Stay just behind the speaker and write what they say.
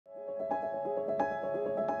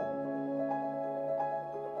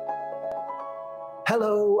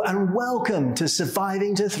Hello and welcome to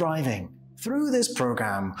Surviving to Thriving. Through this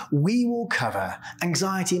program, we will cover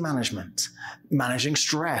anxiety management, managing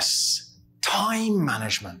stress, time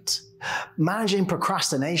management, managing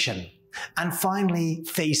procrastination, and finally,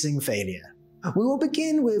 facing failure. We will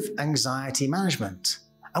begin with anxiety management.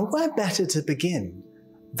 And where better to begin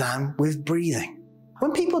than with breathing?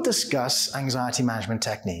 When people discuss anxiety management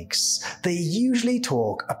techniques, they usually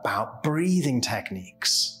talk about breathing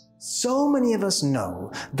techniques. So many of us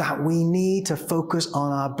know that we need to focus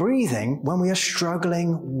on our breathing when we are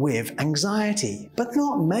struggling with anxiety, but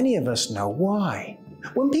not many of us know why.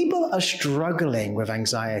 When people are struggling with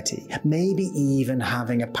anxiety, maybe even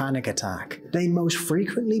having a panic attack, they most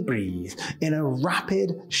frequently breathe in a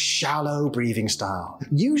rapid, shallow breathing style,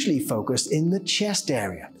 usually focused in the chest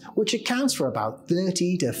area, which accounts for about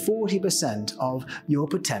 30 to 40% of your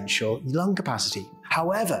potential lung capacity.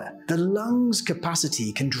 However, the lungs'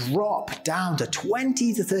 capacity can drop down to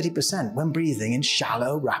 20 to 30% when breathing in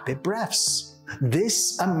shallow, rapid breaths.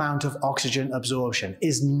 This amount of oxygen absorption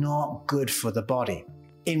is not good for the body.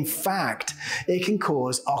 In fact, it can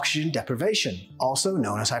cause oxygen deprivation, also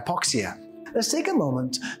known as hypoxia. Let's take a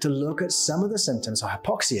moment to look at some of the symptoms of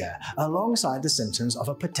hypoxia alongside the symptoms of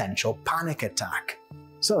a potential panic attack.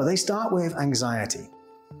 So they start with anxiety.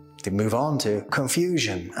 They move on to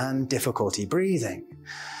confusion and difficulty breathing.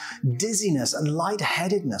 Dizziness and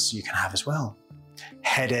lightheadedness you can have as well.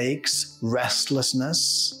 Headaches,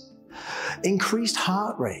 restlessness, increased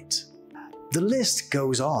heart rate. The list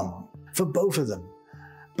goes on for both of them.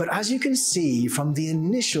 But as you can see from the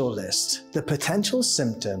initial list, the potential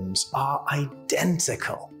symptoms are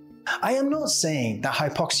identical. I am not saying that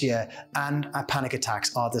hypoxia and panic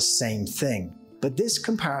attacks are the same thing, but this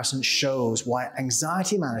comparison shows why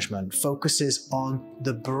anxiety management focuses on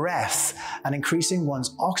the breath and increasing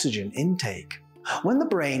one's oxygen intake. When the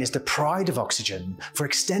brain is deprived of oxygen for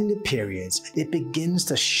extended periods, it begins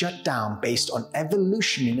to shut down based on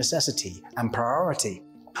evolutionary necessity and priority.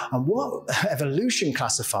 And what evolution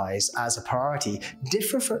classifies as a priority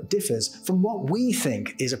differs from what we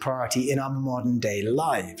think is a priority in our modern day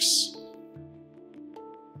lives.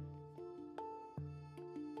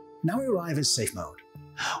 Now we arrive at safe mode.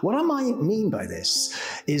 What I might mean by this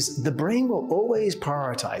is the brain will always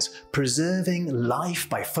prioritize preserving life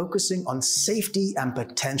by focusing on safety and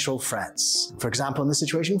potential threats. For example, in this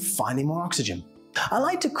situation, finding more oxygen. I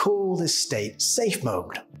like to call this state safe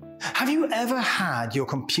mode. Have you ever had your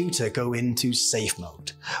computer go into safe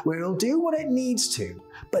mode, where it'll do what it needs to,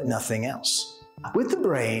 but nothing else? With the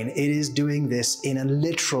brain, it is doing this in a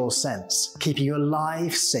literal sense, keeping your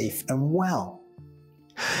life safe and well.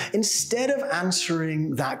 Instead of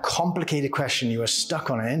answering that complicated question you are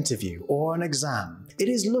stuck on an interview or an exam, it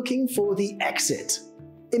is looking for the exit.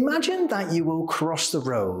 Imagine that you will cross the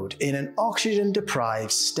road in an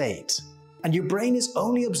oxygen-deprived state, and your brain is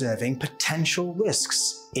only observing potential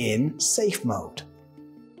risks in safe mode.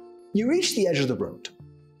 You reach the edge of the road.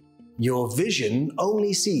 Your vision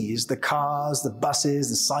only sees the cars, the buses,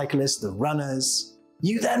 the cyclists, the runners.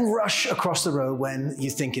 You then rush across the road when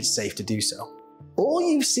you think it's safe to do so. All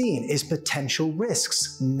you've seen is potential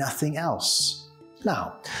risks, nothing else.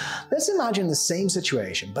 Now, let's imagine the same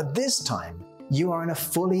situation, but this time you are in a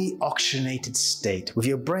fully oxygenated state with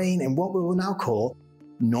your brain in what we will now call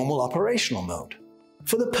normal operational mode.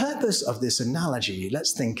 For the purpose of this analogy,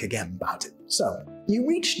 let's think again about it. So, you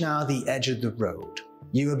reach now the edge of the road.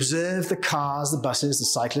 You observe the cars, the buses, the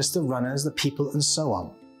cyclists, the runners, the people, and so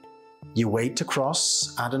on. You wait to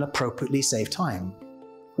cross at an appropriately safe time,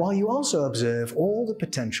 while you also observe all the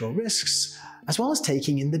potential risks, as well as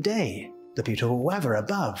taking in the day, the beautiful weather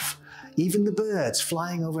above, even the birds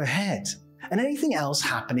flying overhead, and anything else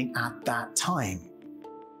happening at that time.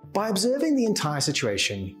 By observing the entire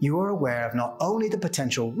situation, you are aware of not only the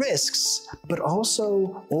potential risks, but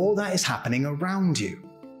also all that is happening around you.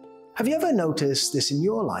 Have you ever noticed this in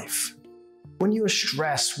your life? When you are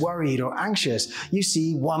stressed, worried, or anxious, you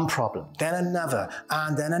see one problem, then another,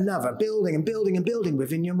 and then another, building and building and building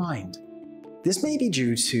within your mind. This may be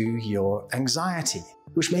due to your anxiety,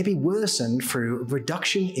 which may be worsened through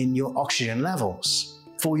reduction in your oxygen levels,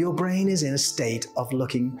 for your brain is in a state of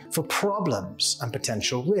looking for problems and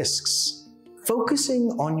potential risks.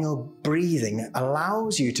 Focusing on your breathing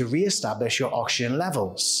allows you to re-establish your oxygen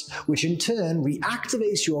levels, which in turn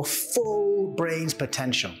reactivates your full brain's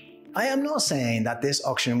potential. I am not saying that this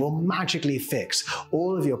oxygen will magically fix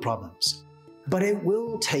all of your problems, but it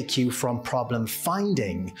will take you from problem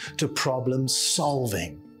finding to problem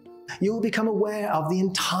solving. You will become aware of the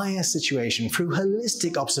entire situation through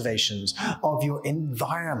holistic observations of your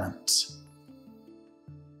environment.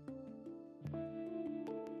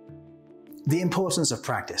 The importance of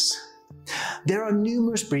practice. There are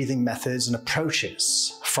numerous breathing methods and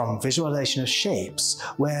approaches, from visualization of shapes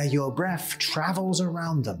where your breath travels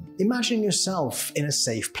around them, imagining yourself in a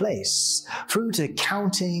safe place, through to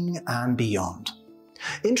counting and beyond.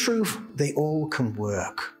 In truth, they all can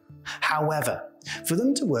work. However, for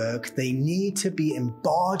them to work, they need to be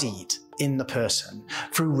embodied in the person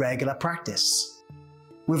through regular practice.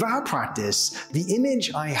 Without practice, the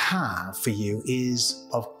image I have for you is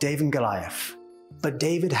of David and Goliath, but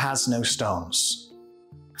David has no stones.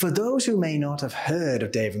 For those who may not have heard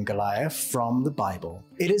of David and Goliath from the Bible,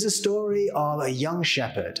 it is a story of a young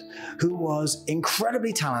shepherd who was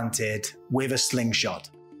incredibly talented with a slingshot.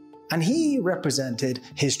 And he represented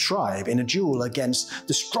his tribe in a duel against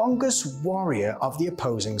the strongest warrior of the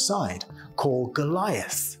opposing side, called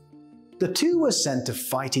Goliath. The two were sent to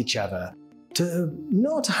fight each other to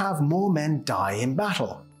not have more men die in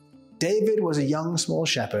battle. David was a young small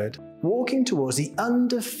shepherd walking towards the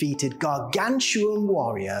undefeated gargantuan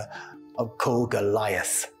warrior called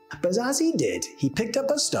Goliath. But as he did, he picked up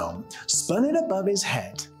a stone, spun it above his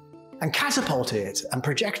head, and catapulted it and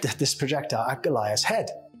projected this projectile at Goliath's head,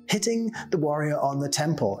 hitting the warrior on the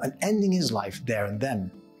temple and ending his life there and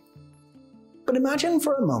then. But imagine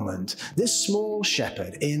for a moment this small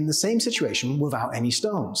shepherd in the same situation without any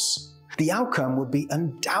stones. The outcome would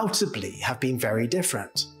undoubtedly have been very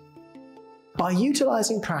different. By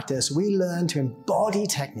utilizing practice, we learn to embody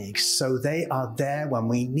techniques so they are there when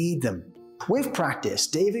we need them. With practice,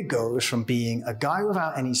 David goes from being a guy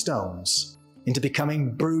without any stones into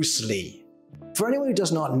becoming Bruce Lee. For anyone who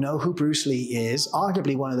does not know who Bruce Lee is,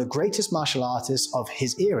 arguably one of the greatest martial artists of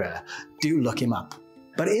his era, do look him up.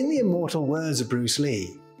 But in the immortal words of Bruce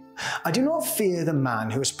Lee, I do not fear the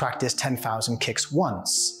man who has practiced 10,000 kicks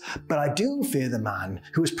once, but I do fear the man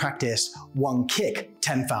who has practiced one kick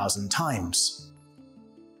 10,000 times.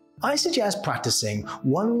 I suggest practicing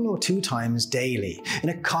 1 or 2 times daily in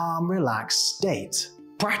a calm, relaxed state.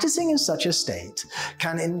 Practicing in such a state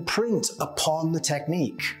can imprint upon the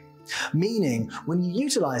technique, meaning when you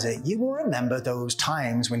utilize it, you will remember those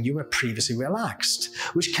times when you were previously relaxed,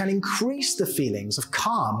 which can increase the feelings of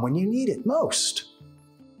calm when you need it most.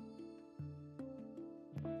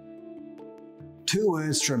 2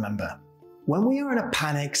 words to remember. When we are in a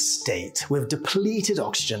panic state with depleted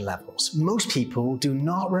oxygen levels, most people do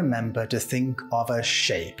not remember to think of a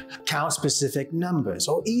shape, count specific numbers,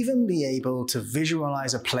 or even be able to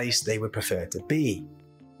visualize a place they would prefer to be.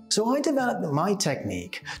 So I developed my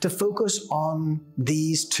technique to focus on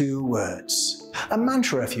these 2 words, a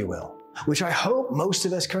mantra if you will, which I hope most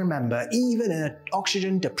of us can remember even in an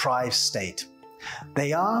oxygen-deprived state.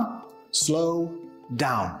 They are slow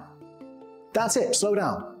down. That's it, slow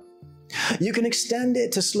down. You can extend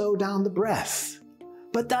it to slow down the breath,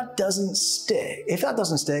 but that doesn't stick. If that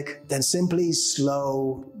doesn't stick, then simply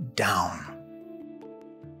slow down.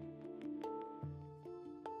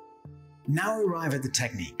 Now we arrive at the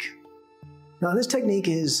technique. Now this technique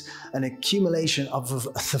is an accumulation of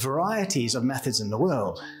the varieties of methods in the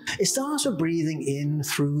world. It starts with breathing in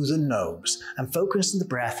through the nose and focusing the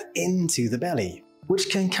breath into the belly, which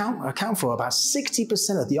can account for about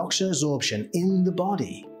 60% of the oxygen absorption in the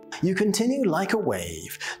body. You continue like a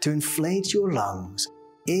wave to inflate your lungs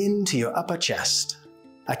into your upper chest,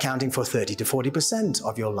 accounting for 30 to 40%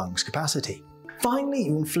 of your lungs capacity. Finally,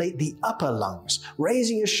 you inflate the upper lungs,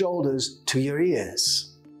 raising your shoulders to your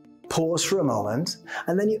ears. Pause for a moment,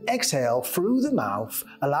 and then you exhale through the mouth,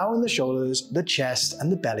 allowing the shoulders, the chest,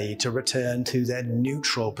 and the belly to return to their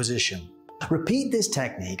neutral position. Repeat this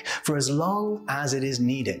technique for as long as it is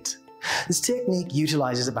needed. This technique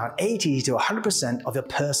utilizes about 80 to 100% of a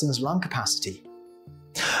person's lung capacity.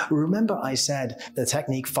 Remember I said the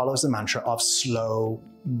technique follows the mantra of slow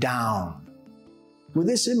down. With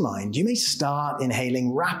this in mind, you may start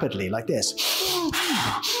inhaling rapidly like this.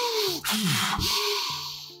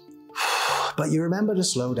 But you remember to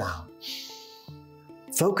slow down,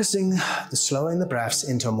 focusing slowing the breaths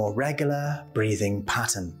into a more regular breathing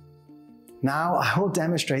pattern. Now I will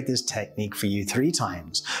demonstrate this technique for you 3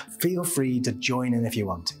 times. Feel free to join in if you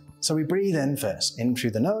want to. So we breathe in first, in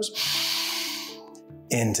through the nose,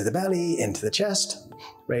 into the belly, into the chest,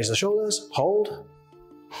 raise the shoulders, hold,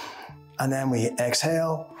 and then we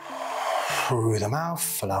exhale through the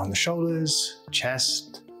mouth, allowing the shoulders,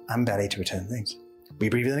 chest, and belly to return things. We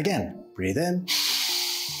breathe in again. Breathe in,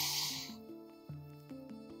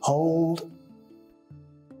 hold,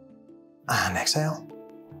 and exhale.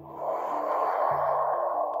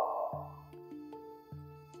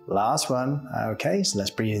 Last one. Okay, so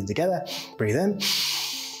let's breathe in together. Breathe in,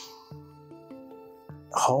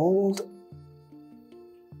 hold,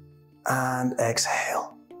 and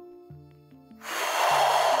exhale.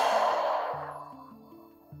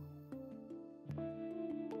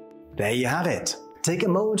 There you have it. Take a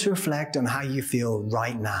moment to reflect on how you feel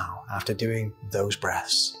right now after doing those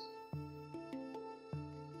breaths.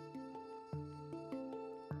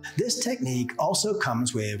 This technique also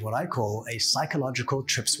comes with what I call a psychological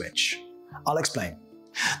trip switch. I'll explain.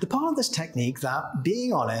 The part of this technique that,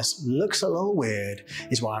 being honest, looks a little weird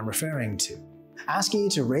is what I'm referring to. Asking you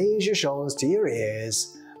to raise your shoulders to your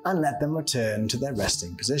ears and let them return to their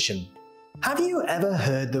resting position. Have you ever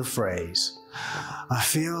heard the phrase, "I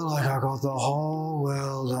feel like I got the whole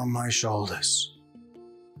world on my shoulders"?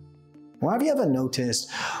 Or have you ever noticed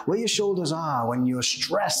where your shoulders are when you're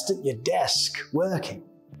stressed at your desk working?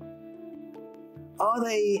 Are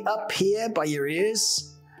they up here by your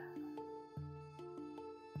ears?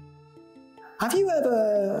 Have you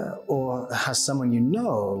ever, or has someone you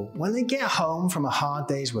know, when they get home from a hard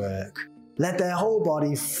day's work, let their whole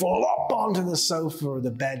body flop onto the sofa or the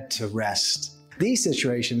bed to rest? These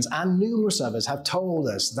situations and numerous others have told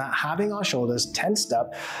us that having our shoulders tensed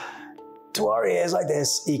up to our ears like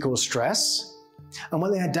this equals stress, and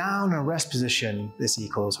when they are down in a rest position, this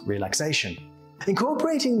equals relaxation.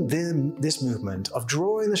 Incorporating this movement of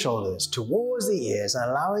drawing the shoulders towards the ears and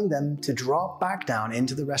allowing them to drop back down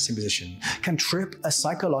into the resting position can trip a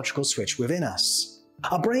psychological switch within us.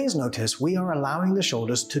 Our brains notice we are allowing the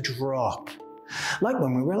shoulders to drop, like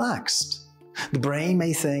when we're relaxed. The brain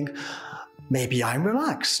may think, maybe I'm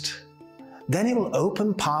relaxed. Then it will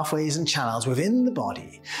open pathways and channels within the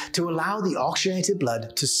body to allow the oxygenated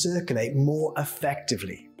blood to circulate more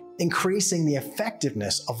effectively, increasing the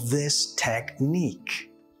effectiveness of this technique.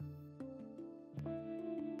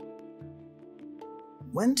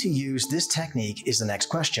 When to use this technique is the next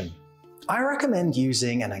question. I recommend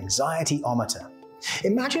using an anxiety-ometer.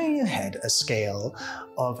 Imagine in your head a scale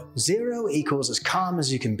of 0 equals as calm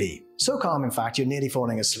as you can be. So calm, in fact, you're nearly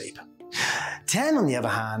falling asleep. 10, on the other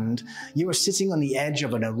hand, you are sitting on the edge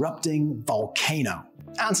of an erupting volcano.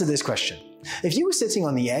 Answer this question. If you were sitting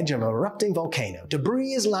on the edge of an erupting volcano,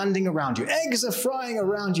 debris is landing around you, eggs are flying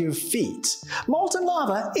around your feet, molten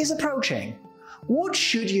lava is approaching, what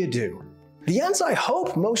should you do? The answer I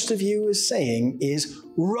hope most of you is saying is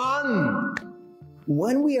run!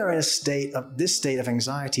 When we are in this state of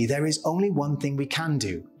anxiety, there is only one thing we can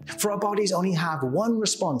do, for our bodies only have one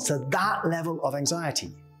response to that level of anxiety,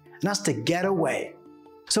 and that's to get away.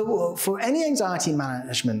 So for any anxiety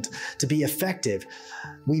management to be effective,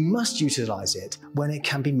 we must utilize it when it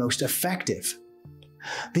can be most effective.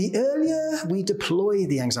 The earlier we deploy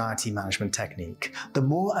the anxiety management technique, the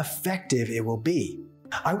more effective it will be.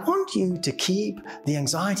 I want you to keep the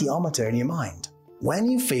anxiety-ometer in your mind.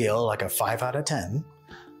 When you feel like a 5 out of 10,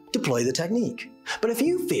 deploy the technique. But if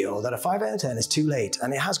you feel that a 5 out of 10 is too late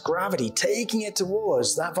and it has gravity taking it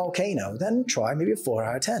towards that volcano, then try maybe a 4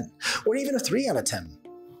 out of 10, or even a 3 out of 10.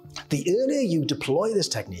 The earlier you deploy this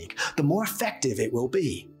technique, the more effective it will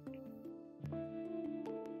be.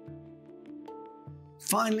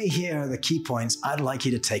 Finally, here are the key points I'd like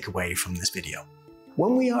you to take away from this video.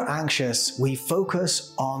 When we are anxious, we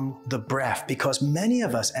focus on the breath because many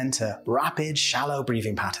of us enter rapid, shallow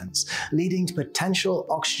breathing patterns, leading to potential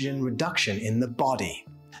oxygen reduction in the body.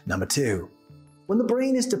 Number 2. When the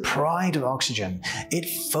brain is deprived of oxygen, it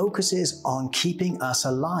focuses on keeping us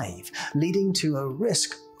alive, leading to a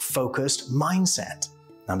risk-focused mindset.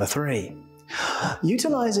 Number 3.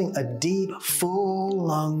 Utilizing a deep, full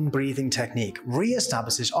lung breathing technique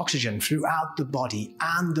re-establishes oxygen throughout the body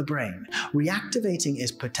and the brain, reactivating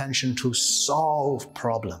its potential to solve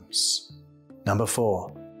problems. Number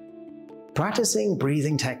 4. Practicing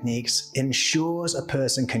breathing techniques ensures a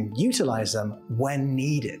person can utilize them when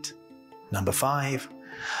needed. Number 5.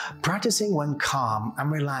 Practicing when calm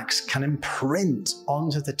and relaxed can imprint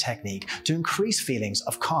onto the technique to increase feelings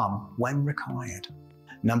of calm when required.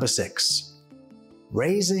 Number 6.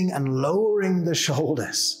 Raising and lowering the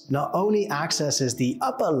shoulders not only accesses the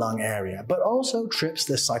upper lung area, but also trips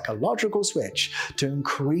the psychological switch to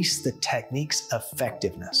increase the technique's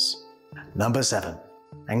effectiveness. Number 7.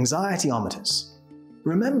 Anxiety-ometers.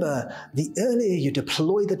 Remember, the earlier you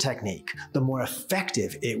deploy the technique, the more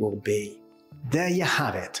effective it will be. There you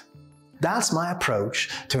have it. That's my approach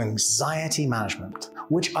to anxiety management,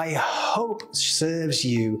 which I hope serves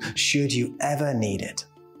you should you ever need it.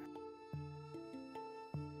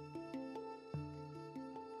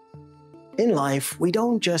 In life, we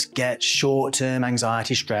don't just get short-term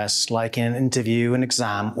anxiety stress like in an interview, an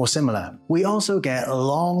exam, or similar. We also get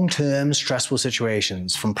long-term stressful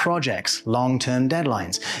situations from projects, long-term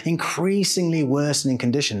deadlines, increasingly worsening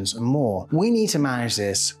conditions, and more. We need to manage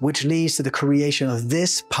this, which leads to the creation of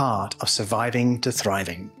this part of surviving to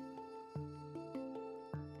thriving.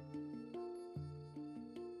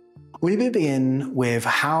 We begin with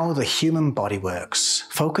how the human body works,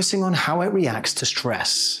 focusing on how it reacts to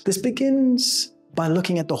stress. This begins by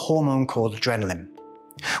looking at the hormone called adrenaline,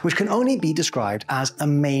 which can only be described as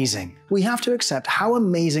amazing. We have to accept how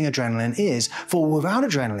amazing adrenaline is, for without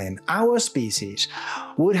adrenaline, our species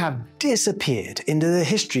would have disappeared into the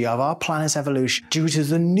history of our planet's evolution due to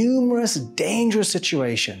the numerous dangerous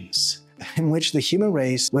situations in which the human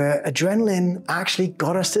race, where adrenaline actually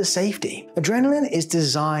got us to safety. Adrenaline is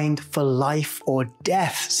designed for life or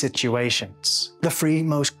death situations. The three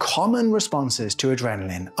most common responses to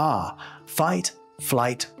adrenaline are fight,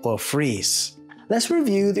 flight, or freeze. Let's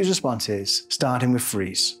review these responses, starting with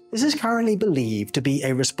freeze. This is currently believed to be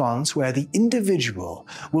a response where the individual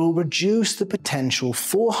will reduce the potential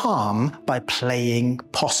for harm by playing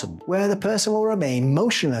possum, where the person will remain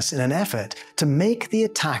motionless in an effort to make the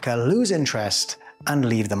attacker lose interest and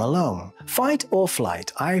leave them alone. Fight or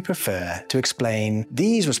flight, I prefer to explain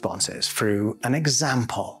these responses through an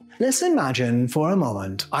example. Let's imagine for a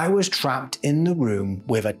moment I was trapped in the room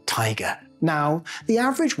with a tiger. Now, the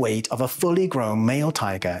average weight of a fully grown male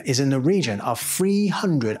tiger is in the region of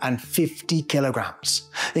 350 kilograms.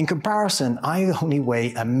 In comparison, I only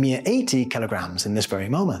weigh a mere 80 kilograms in this very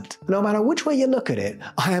moment. No matter which way you look at it,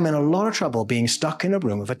 I am in a lot of trouble being stuck in a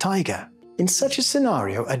room with a tiger. In such a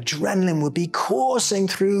scenario, adrenaline would be coursing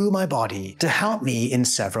through my body to help me in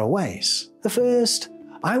several ways. The first,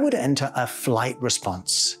 I would enter a flight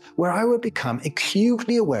response, where I would become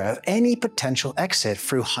acutely aware of any potential exit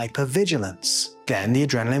through hypervigilance. Then the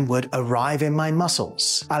adrenaline would arrive in my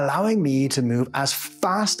muscles, allowing me to move as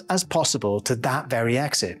fast as possible to that very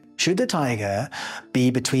exit. Should the tiger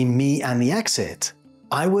be between me and the exit,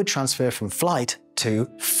 I would transfer from flight to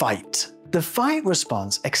fight. The fight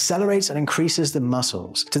response accelerates and increases the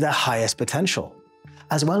muscles to their highest potential,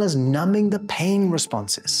 as well as numbing the pain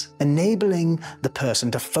responses, enabling the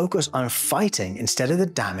person to focus on fighting instead of the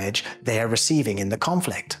damage they are receiving in the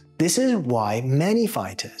conflict. This is why many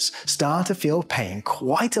fighters start to feel pain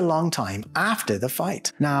quite a long time after the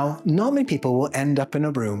fight. Now, not many people will end up in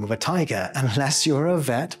a room with a tiger unless you're a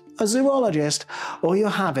vet, a zoologist, or you're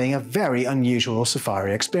having a very unusual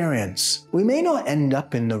safari experience. We may not end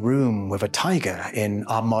up in the room with a tiger in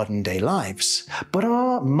our modern day lives, but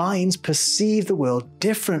our minds perceive the world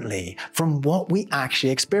differently from what we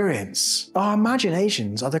actually experience. Our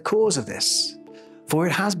imaginations are the cause of this, for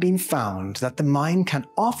it has been found that the mind can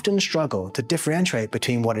often struggle to differentiate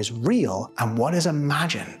between what is real and what is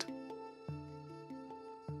imagined.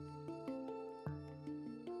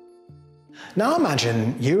 Now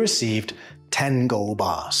imagine you received 10 gold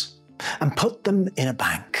bars and put them in a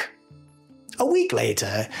bank. A week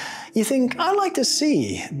later, you think, I'd like to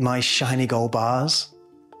see my shiny gold bars.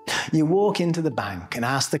 You walk into the bank and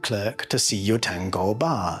ask the clerk to see your 10 gold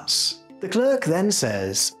bars. The clerk then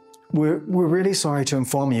says, We're really sorry to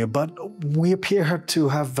inform you, but we appear to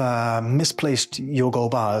have misplaced your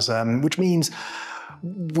gold bars, which means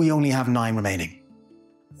we only have 9 remaining.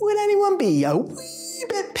 Would anyone be a wee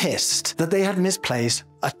bit pissed that they had misplaced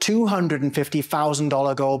a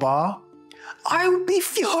 $250,000 gold bar? I would be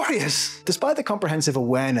furious. Despite the comprehensive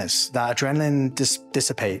awareness that adrenaline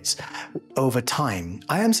dissipates over time,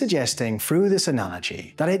 I am suggesting through this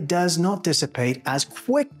analogy that it does not dissipate as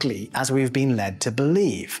quickly as we've been led to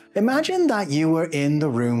believe. Imagine that you were in the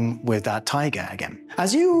room with that tiger again.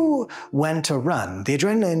 As you went to run, the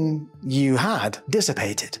adrenaline you had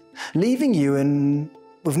dissipated, leaving you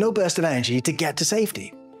with no burst of energy to get to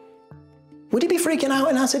safety. Would you be freaking out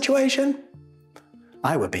in that situation?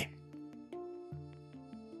 I would be.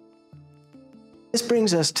 This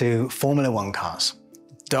brings us to Formula One cars.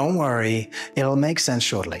 Don't worry, it'll make sense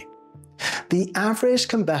shortly. The average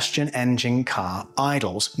combustion engine car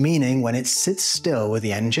idles, meaning when it sits still with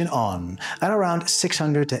the engine on, at around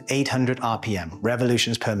 600 to 800 RPM,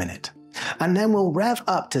 revolutions per minute, and then will rev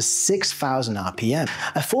up to 6,000 RPM.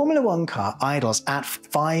 A Formula One car idles at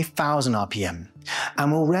 5,000 RPM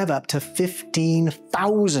and will rev up to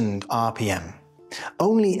 15,000 RPM.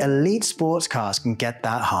 Only elite sports cars can get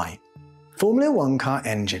that high. Formula One car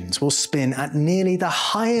engines will spin at nearly the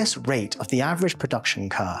highest rate of the average production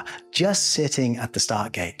car, just sitting at the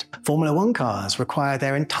start gate. Formula One cars require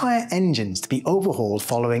their entire engines to be overhauled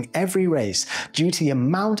following every race due to the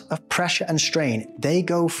amount of pressure and strain they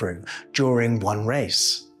go through during one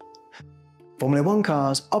race. Formula One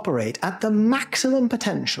cars operate at the maximum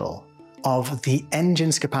potential of the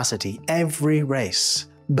engine's capacity every race,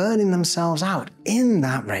 burning themselves out in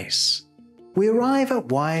that race. We arrive at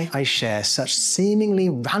why I share such seemingly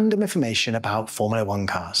random information about Formula One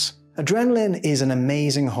cars. Adrenaline is an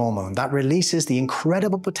amazing hormone that releases the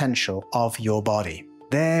incredible potential of your body.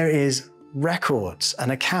 There is records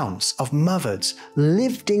and accounts of mothers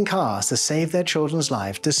lifting cars to save their children's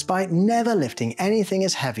lives despite never lifting anything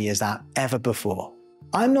as heavy as that ever before.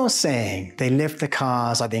 I'm not saying they lift the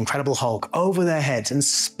cars like the Incredible Hulk over their heads and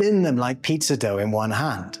spin them like pizza dough in one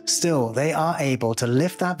hand. Still, they are able to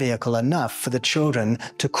lift that vehicle enough for the children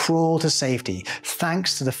to crawl to safety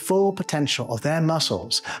thanks to the full potential of their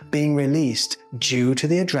muscles being released due to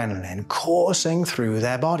the adrenaline coursing through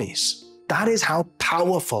their bodies. That is how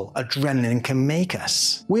powerful adrenaline can make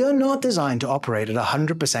us. We are not designed to operate at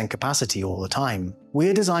 100% capacity all the time. We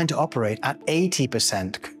are designed to operate at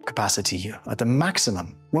 80% capacity at the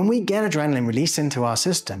maximum. When we get adrenaline released into our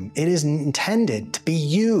system, it is intended to be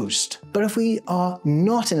used. But if we are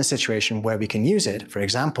not in a situation where we can use it, for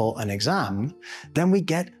example, an exam, then we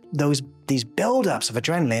get these buildups of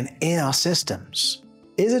adrenaline in our systems.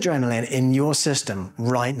 Is adrenaline in your system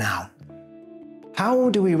right now? How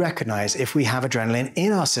do we recognize if we have adrenaline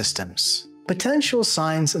in our systems? Potential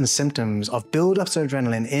signs and symptoms of buildups of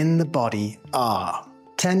adrenaline in the body are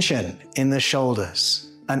tension in the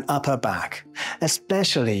shoulders and upper back,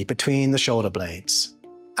 especially between the shoulder blades.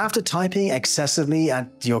 After typing excessively at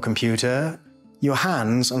your computer, your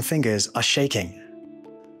hands and fingers are shaking.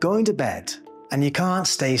 Going to bed and you can't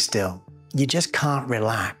stay still. You just can't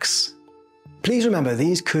relax. Please remember,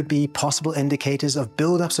 these could be possible indicators of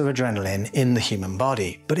buildups of adrenaline in the human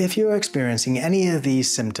body. But if you're experiencing any of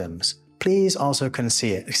these symptoms, please also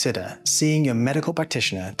consider seeing your medical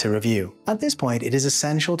practitioner to review. At this point, it is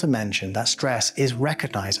essential to mention that stress is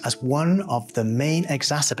recognized as one of the main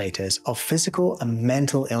exacerbators of physical and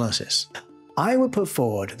mental illnesses. I would put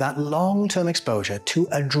forward that long-term exposure to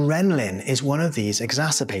adrenaline is one of these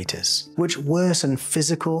exacerbators, which worsen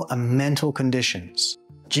physical and mental conditions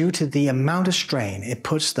due to the amount of strain it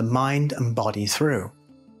puts the mind and body through.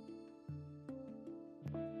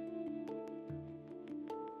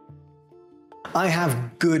 I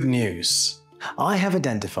have good news. I have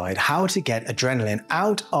identified how to get adrenaline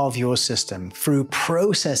out of your system through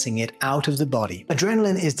processing it out of the body.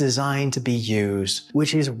 Adrenaline is designed to be used,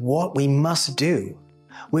 which is what we must do,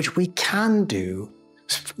 which we can do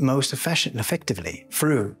most effectively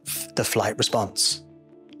through the flight response.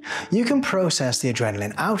 You can process the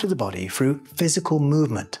adrenaline out of the body through physical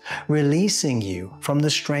movement, releasing you from the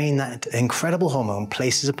strain that incredible hormone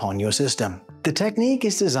places upon your system. The technique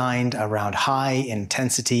is designed around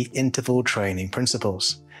high-intensity interval training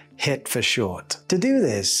principles, HIIT for short. To do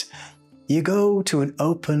this, you go to an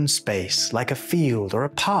open space like a field or a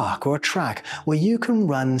park or a track where you can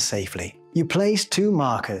run safely. You place 2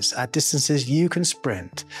 markers at distances you can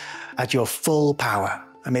sprint at your full power,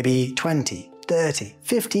 maybe 20, 30,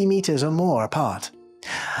 50 meters or more apart,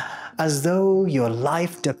 as though your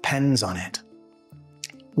life depends on it.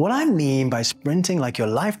 What I mean by sprinting like your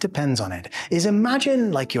life depends on it is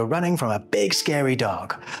imagine like you're running from a big scary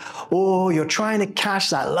dog, or you're trying to catch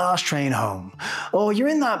that last train home, or you're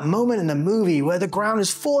in that moment in the movie where the ground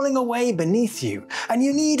is falling away beneath you and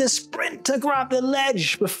you need a sprint to grab the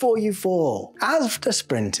ledge before you fall. After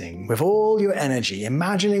sprinting with all your energy,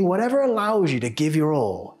 imagining whatever allows you to give your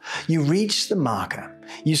all, you reach the marker,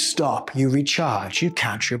 you stop, you recharge, you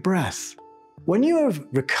catch your breath. When you have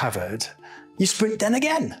recovered, you sprint then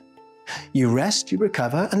again. You rest, you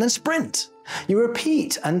recover, and then sprint. You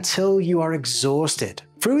repeat until you are exhausted.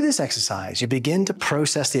 Through this exercise, you begin to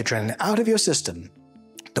process the adrenaline out of your system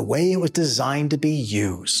the way it was designed to be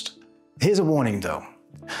used. Here's a warning though.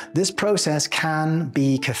 This process can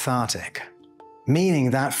be cathartic,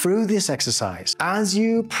 meaning that through this exercise, as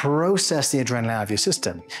you process the adrenaline out of your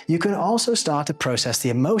system, you can also start to process the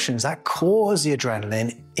emotions that cause the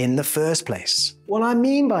adrenaline in the first place. What I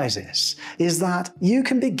mean by this is that you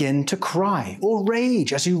can begin to cry or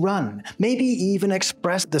rage as you run, maybe even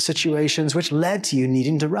express the situations which led to you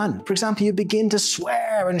needing to run. For example, you begin to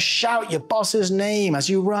swear and shout your boss's name as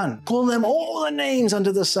you run, call them all the names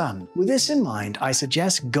under the sun. With this in mind, I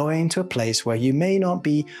suggest going to a place where you may not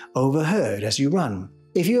be overheard as you run.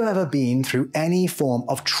 If you have ever been through any form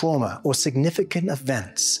of trauma or significant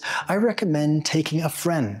events, I recommend taking a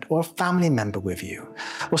friend or a family member with you,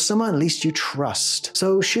 or someone at least you trust.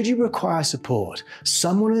 So should you require support,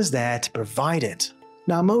 someone is there to provide it.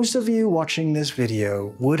 Now, most of you watching this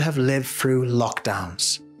video would have lived through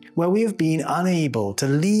lockdowns, where we have been unable to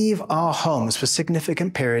leave our homes for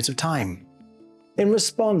significant periods of time. In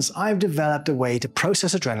response, I've developed a way to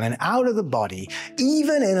process adrenaline out of the body,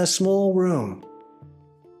 even in a small room.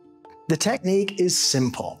 The technique is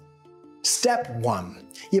simple. Step 1.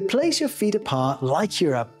 You place your feet apart like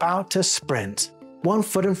you're about to sprint, one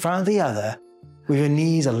foot in front of the other, with your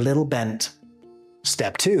knees a little bent.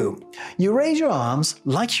 Step 2. You raise your arms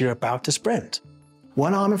like you're about to sprint.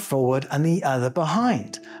 one arm forward and the other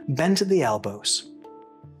behind, bent at the elbows.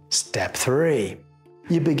 Step 3.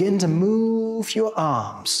 You begin to move your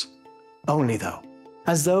arms, only though,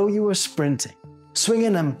 as though you were sprinting,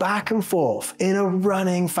 swinging them back and forth in a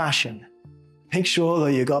running fashion. Make sure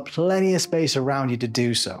that you've got plenty of space around you to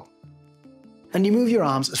do so. And you move your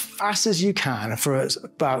arms as fast as you can for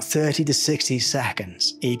about 30 to 60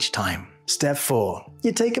 seconds each time. Step 4.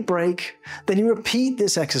 You take a break, then you repeat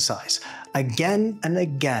this exercise again and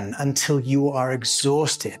again until you are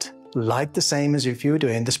exhausted, like the same as if you were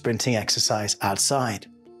doing the sprinting exercise outside.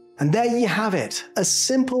 And there you have it, a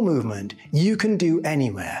simple movement you can do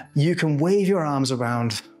anywhere. You can wave your arms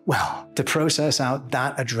around, well, to process out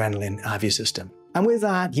that adrenaline out of your system. And with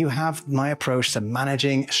that, you have my approach to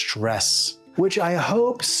managing stress, which I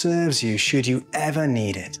hope serves you should you ever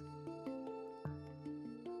need it.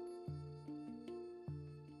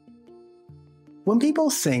 When people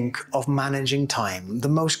think of managing time, the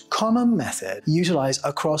most common method utilized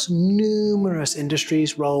across numerous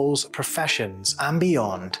industries, roles, professions, and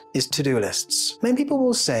beyond is to-do lists. Many people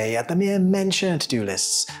will say at the mere mention of to-do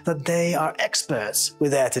lists that they are experts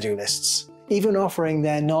with their to-do lists, even offering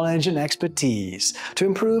their knowledge and expertise to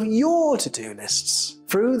improve your to-do lists.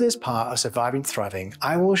 Through this part of Surviving Thriving,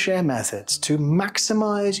 I will share methods to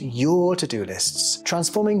maximize your to-do lists,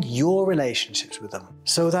 transforming your relationships with them,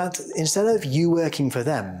 so that instead of you working for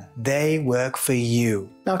them, they work for you.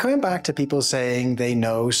 Now, coming back to people saying they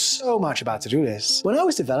know so much about to-do lists, when I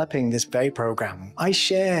was developing this very program, I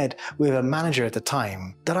shared with a manager at the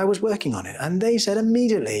time that I was working on it, and they said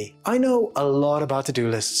immediately, "I know a lot about to-do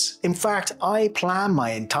lists. In fact, I plan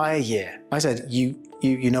my entire year." I said,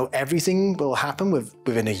 You know everything will happen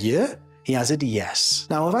within a year? He answered yes.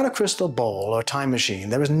 Now, without a crystal ball or time machine,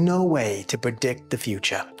 there is no way to predict the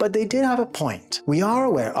future. But they did have a point. We are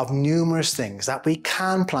aware of numerous things that we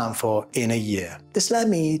can plan for in a year. This led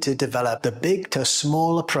me to develop the big to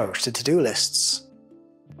small approach to to-do lists.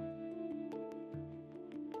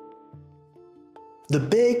 The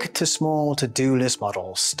big to small to-do list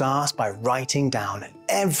model starts by writing down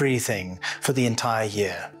everything for the entire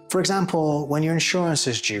year. For example, when your insurance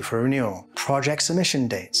is due for renewal, project submission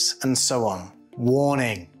dates, and so on.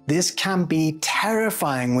 Warning: this can be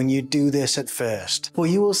terrifying when you do this at first, for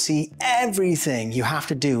you will see everything you have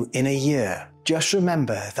to do in a year. Just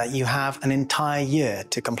remember that you have an entire year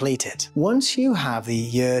to complete it. Once you have the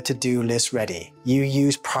year to-do list ready, you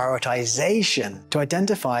use prioritization to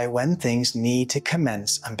identify when things need to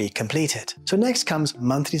commence and be completed. So next comes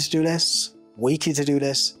monthly to-do lists, weekly to-do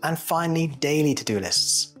lists, and finally daily to-do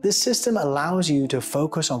lists. This system allows you to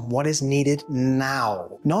focus on what is needed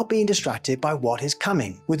now, not being distracted by what is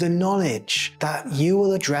coming, with the knowledge that you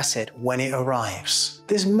will address it when it arrives.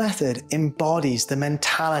 This method embodies the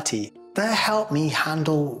mentality that helped me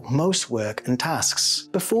handle most work and tasks.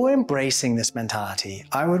 Before embracing this mentality,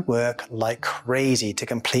 I would work like crazy to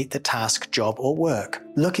complete the task, job, or work,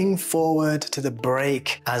 looking forward to the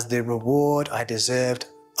break as the reward I deserved,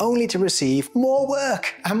 only to receive more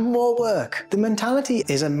work and more work. The mentality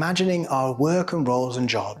is imagining our work and roles and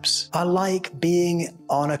jobs are like being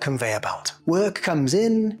on a conveyor belt. Work comes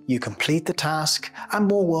in, you complete the task, and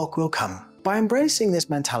more work will come. By embracing this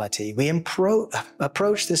mentality, we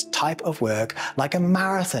approach this type of work like a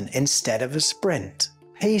marathon instead of a sprint,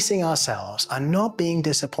 pacing ourselves and not being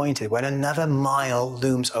disappointed when another mile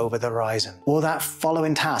looms over the horizon or that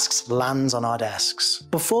following task lands on our desks.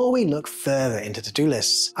 Before we look further into to-do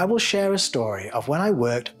lists, I will share a story of when I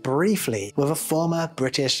worked briefly with a former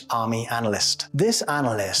British Army analyst. This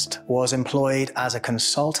analyst was employed as a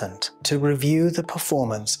consultant to review the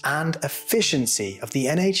performance and efficiency of the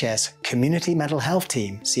NHS Community Mental Health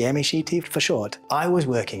Team, CMHT for short, I was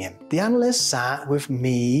working in. The analyst sat with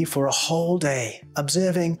me for a whole day,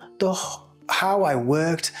 observing how I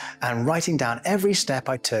worked and writing down every step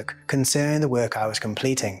I took concerning the work I was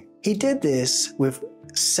completing. He did this with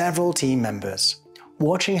several team members,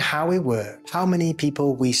 watching how we worked, how many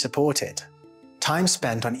people we supported, time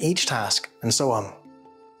spent on each task, and so on.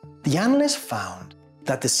 The analyst found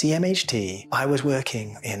that the CMHT I was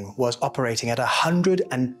working in was operating at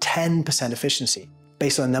 110% efficiency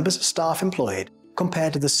based on the numbers of staff employed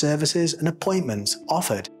compared to the services and appointments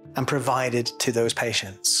offered and provided to those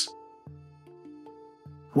patients.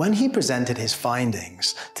 When he presented his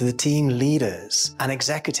findings to the team leaders and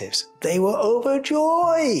executives, they were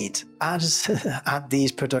overjoyed at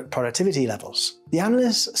these productivity levels. The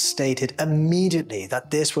analyst stated immediately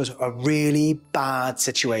that this was a really bad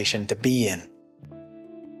situation to be in.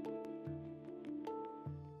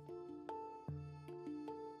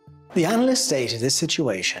 The analyst stated this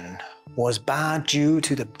situation was bad due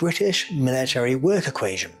to the British military work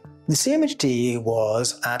equation. The CMHT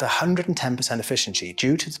was at 110% efficiency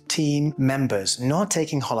due to the team members not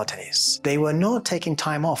taking holidays. They were not taking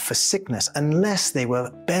time off for sickness unless they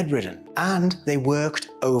were bedridden, and they worked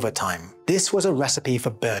overtime. This was a recipe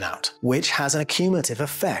for burnout, which has an accumulative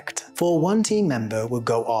effect. For one team member would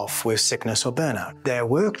go off with sickness or burnout, their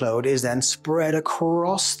workload is then spread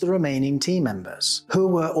across the remaining team members, who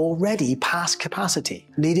were already past capacity,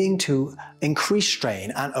 leading to increased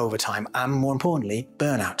strain and overtime, and more importantly,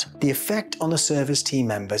 burnout. The effect on the service team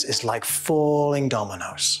members is like falling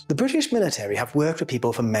dominoes. The British military have worked with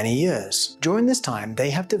people for many years. During this time, they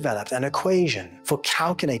have developed an equation for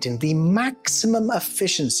calculating the maximum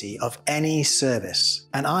efficiency of any service,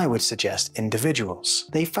 and I would suggest individuals.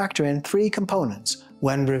 They factor in 3 components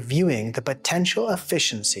when reviewing the potential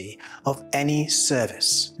efficiency of any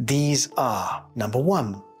service. These are: number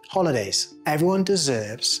 1, holidays. Everyone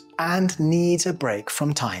deserves and needs a break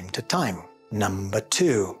from time to time. Number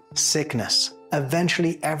 2, sickness.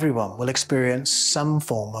 Eventually everyone will experience some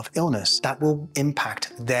form of illness that will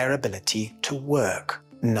impact their ability to work.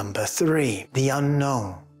 Number 3, the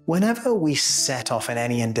unknown. Whenever we set off in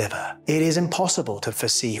any endeavour, it is impossible to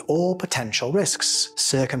foresee all potential risks,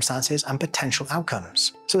 circumstances and potential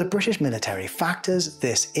outcomes. So the British military factors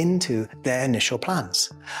this into their initial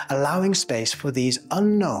plans, allowing space for these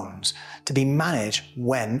unknowns to be managed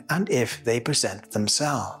when and if they present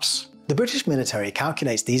themselves. The British military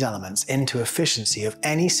calculates these elements into efficiency of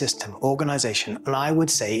any system, organisation, and I would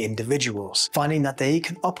say individuals, finding that they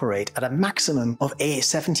can operate at a maximum of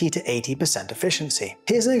 70 to 80% efficiency.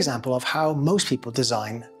 Here's an example of how most people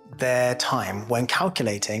design their time when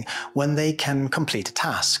calculating when they can complete a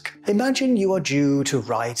task. Imagine you are due to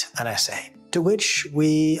write an essay, to which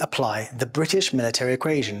we apply the British military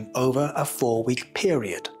equation over a 4-week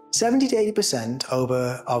period. 70 to 80% of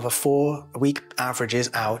a 4-week averages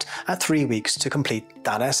out at 3 weeks to complete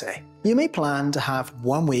that essay. You may plan to have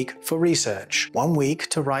 1 week for research, 1 week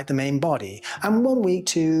to write the main body, and 1 week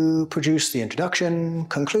to produce the introduction,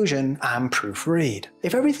 conclusion, and proofread.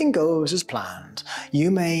 If everything goes as planned,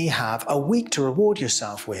 you may have a week to reward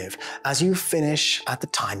yourself with as you finish at the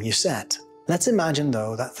time you set. Let's imagine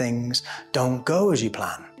though that things don't go as you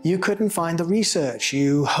plan. You couldn't find the research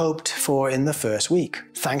you hoped for in the first week.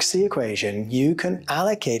 Thanks to the equation, you can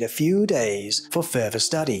allocate a few days for further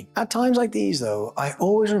study. At times like these though, I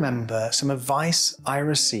always remember some advice I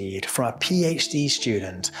received from a PhD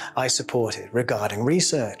student I supported regarding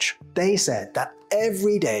research. They said that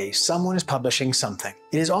every day someone is publishing something.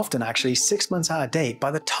 It is often actually 6 months out of date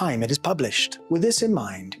by the time it is published. With this in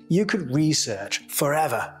mind, you could research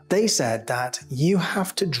forever. They said that you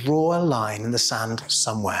have to draw a line in the sand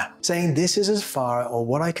somewhere, saying this is as far or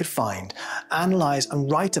what I could find, analyze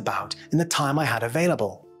and write about in the time I had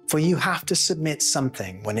available. For you have to submit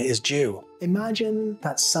something when it is due. Imagine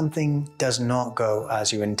that something does not go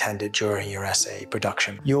as you intended during your essay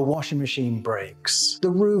production. Your washing machine breaks, the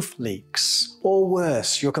roof leaks, or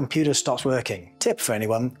worse, your computer stops working. Tip for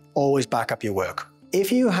anyone, always back up your work.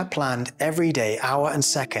 If you had planned every day, hour and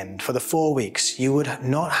second for the 4 weeks, you would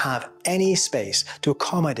not have any space to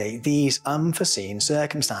accommodate these unforeseen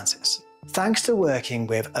circumstances. Thanks to working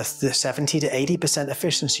with a 70 to 80%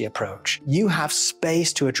 efficiency approach, you have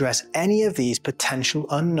space to address any of these potential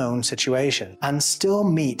unknown situations and still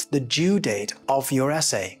meet the due date of your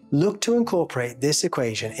essay. Look to incorporate this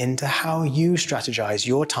equation into how you strategize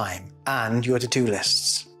your time and your to-do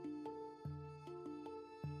lists.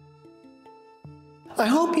 I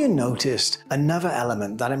hope you noticed another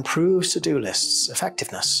element that improves to-do lists'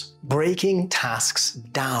 effectiveness: breaking tasks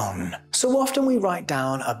down. So often we write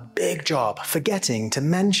down a big job, forgetting to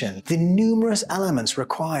mention the numerous elements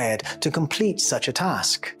required to complete such a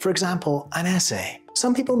task. For example, an essay.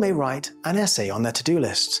 Some people may write an essay on their to-do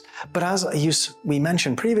lists, but as we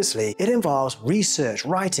mentioned previously, it involves research,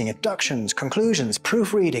 writing, introductions, conclusions,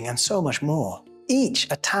 proofreading, and so much more. Each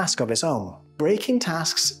a task of its own. Breaking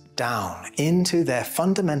tasks down into their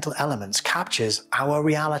fundamental elements captures our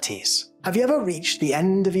realities. Have you ever reached the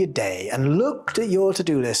end of your day and looked at your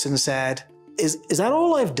to-do list and said, Is that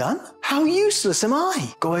all I've done? How useless am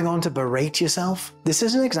I? Going on to berate yourself? This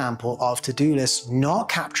is an example of to-do lists not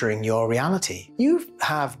capturing your reality. You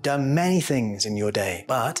have done many things in your day,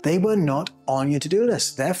 but they were not on your to-do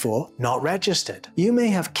list, therefore not registered. You may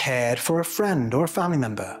have cared for a friend or a family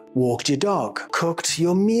member, walked your dog, cooked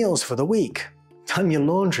your meals for the week, done your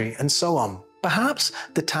laundry, and so on. Perhaps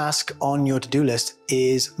the task on your to-do list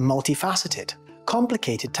is multifaceted,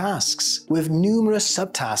 complicated tasks with numerous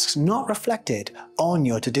subtasks not reflected on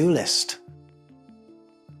your to-do list.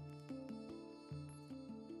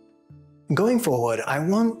 Going forward, I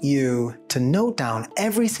want you to note down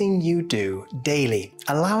everything you do daily,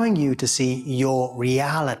 allowing you to see your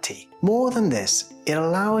reality. More than this, it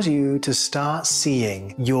allows you to start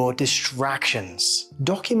seeing your distractions.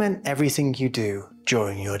 Document everything you do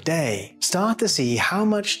during your day. Start to see how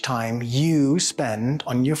much time you spend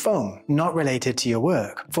on your phone, not related to your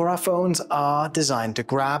work. For our phones are designed to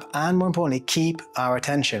grab and, more importantly, keep our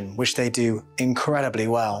attention, which they do incredibly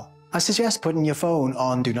well. I suggest putting your phone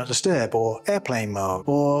on Do Not Disturb or airplane mode,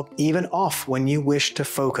 or even off when you wish to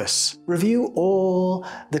focus. Review all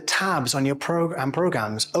the tabs on your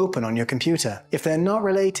programs open on your computer. If they're not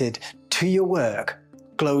related to your work,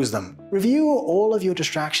 close them. Review all of your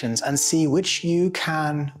distractions and see which you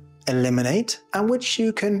can eliminate and which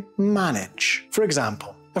you can manage. For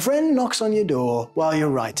example, a friend knocks on your door while you're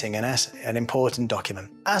writing an essay, an important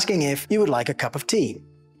document, asking if you would like a cup of tea.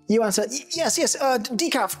 You answer, yes,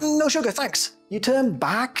 decaf, no sugar, thanks. You turn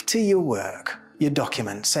back to your work, your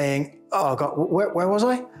document, saying, oh God, where was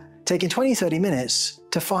I? Taking 20-30 minutes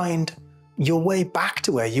to find your way back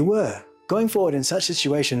to where you were. Going forward in such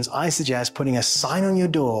situations, I suggest putting a sign on your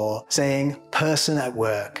door saying, person at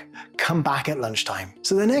work, come back at lunchtime.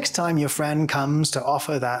 So the next time your friend comes to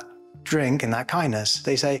offer that drink and that kindness,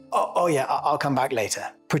 they say, oh yeah, I'll come back later.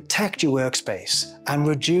 Protect your workspace and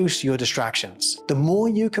reduce your distractions. The more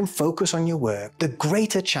you can focus on your work, the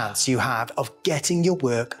greater chance you have of getting your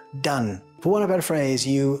work done. For want of a better phrase,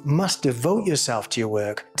 you must devote yourself to your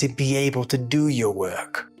work to be able to do your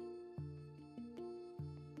work.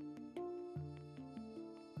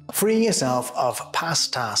 Freeing yourself of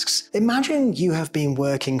past tasks. Imagine you have been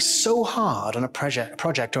working so hard on a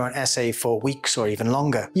project or an essay for weeks or even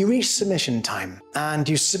longer. You reach submission time and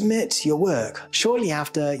you submit your work. Shortly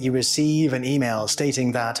after, you receive an email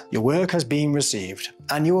stating that your work has been received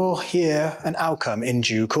and you will hear an outcome in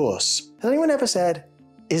due course. Has anyone ever said,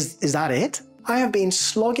 is that it? I have been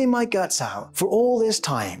slogging my guts out for all this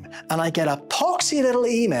time and I get a poxy little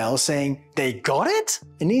email saying they got it?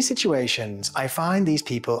 In these situations, I find these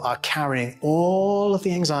people are carrying all of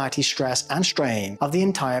the anxiety, stress and strain of the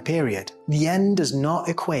entire period. The end does not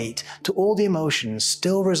equate to all the emotions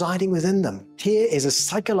still residing within them. Here is a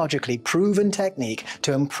psychologically proven technique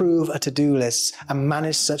to improve a to-do list and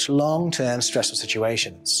manage such long-term stressful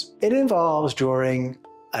situations. It involves drawing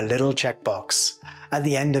a little checkbox at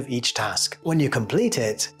the end of each task. When you complete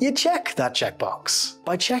it, you check that checkbox.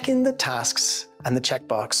 By checking the tasks and the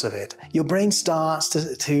checkbox of it, your brain starts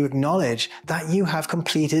to acknowledge that you have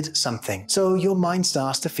completed something. So your mind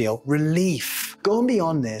starts to feel relief. Going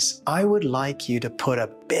beyond this, I would like you to put a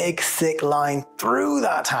big thick line through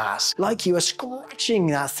that task, like you are scratching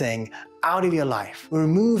that thing out of your life,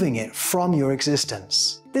 removing it from your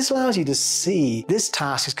existence. This allows you to see this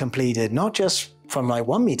task is completed not just from like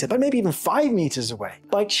 1 meter, but maybe even 5 meters away.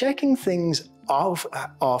 By checking things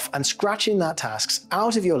off and scratching that tasks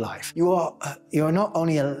out of your life, you are not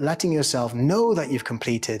only letting yourself know that you've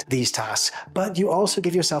completed these tasks, but you also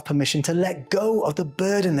give yourself permission to let go of the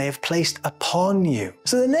burden they have placed upon you.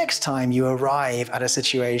 So the next time you arrive at a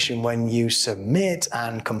situation when you submit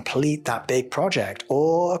and complete that big project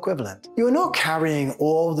or equivalent, you are not carrying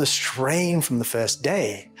all the strain from the first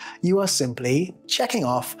day. You are simply checking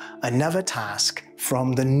off another task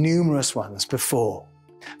from the numerous ones before.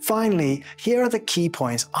 Finally, here are the key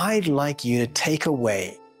points I'd like you to take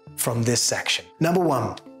away from this section. Number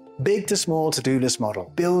 1, big to small to-do list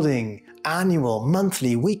model. Building annual,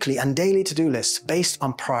 monthly, weekly, and daily to-do lists based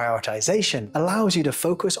on prioritization allows you to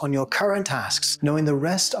focus on your current tasks, knowing the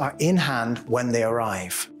rest are in hand when they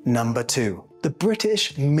arrive. Number 2, the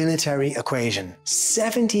British military equation.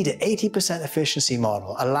 70 to 80% efficiency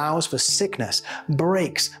model allows for sickness,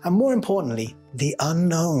 breaks, and more importantly, the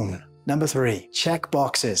unknown. Number 3, check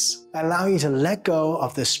boxes. Allow you to let go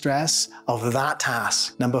of the stress of that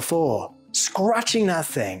task. Number 4, scratching that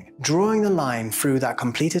thing, drawing the line through that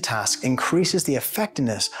completed task increases the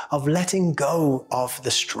effectiveness of letting go of the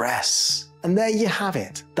stress. And there you have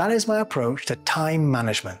it. That is my approach to time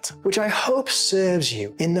management, which I hope serves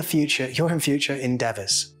you in the future, your future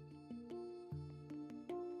endeavors.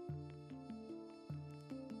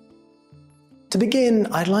 To begin,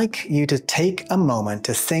 I'd like you to take a moment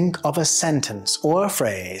to think of a sentence or a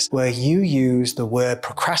phrase where you use the word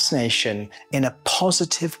procrastination in a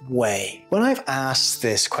positive way. When I've asked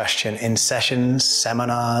this question in sessions,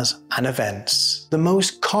 seminars, and events, the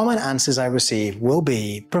most common answers I receive will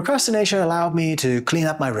be, procrastination allowed me to clean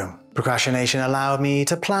up my room. Procrastination allowed me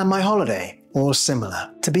to plan my holiday, or similar.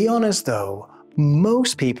 To be honest though,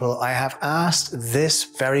 most people I have asked this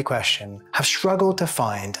very question have struggled to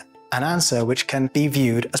find an answer which can be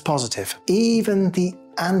viewed as positive. Even the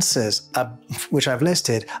answers, which I've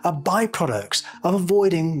listed, are byproducts of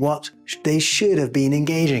avoiding what they should have been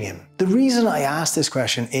engaging in. The reason I ask this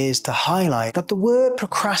question is to highlight that the word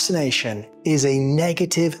procrastination is a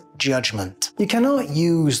negative judgment. You cannot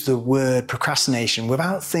use the word procrastination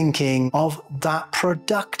without thinking of that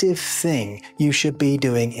productive thing you should be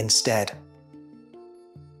doing instead.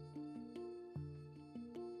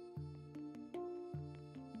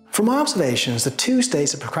 From my observations, the two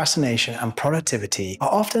states of procrastination and productivity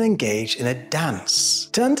are often engaged in a dance.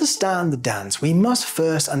 To understand the dance, we must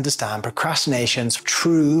first understand procrastination's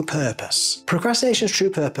true purpose. Procrastination's true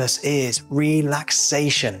purpose is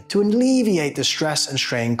relaxation, to alleviate the stress and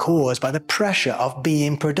strain caused by the pressure of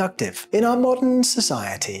being productive. In our modern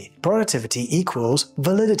society, productivity equals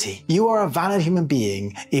validity. You are a valid human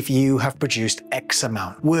being if you have produced X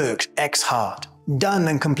amount, worked X hard, done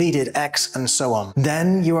and completed X, and so on.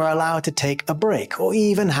 Then you are allowed to take a break or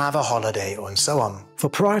even have a holiday, and so on. For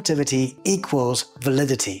productivity equals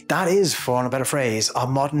validity. That is, for want of a better phrase, our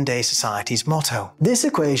modern day society's motto. This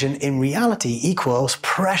equation in reality equals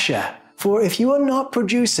pressure. For if you are not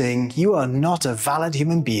producing, you are not a valid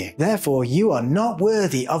human being. Therefore, you are not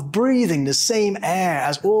worthy of breathing the same air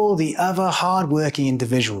as all the other hard-working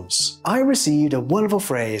individuals. I received a wonderful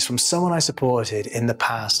phrase from someone I supported in the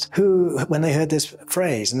past who, when they heard this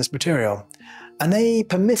phrase and this material, and they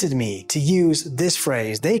permitted me to use this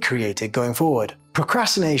phrase they created going forward.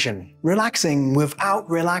 Procrastination. Relaxing without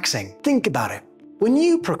relaxing. Think about it. When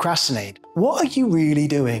you procrastinate, what are you really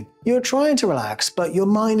doing? You're trying to relax, but your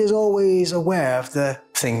mind is always aware of the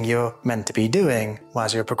thing you're meant to be doing while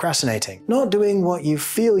you're procrastinating. Not doing what you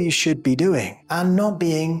feel you should be doing, and not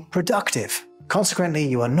being productive. Consequently,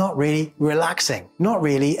 you are not really relaxing, not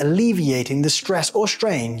really alleviating the stress or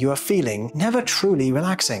strain you are feeling, never truly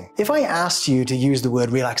relaxing. If I asked you to use the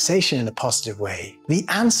word relaxation in a positive way, the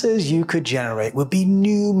answers you could generate would be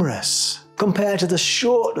numerous, compared to the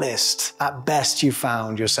short list at best you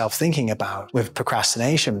found yourself thinking about with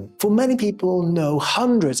procrastination. For many people know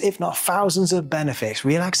hundreds, if not thousands of benefits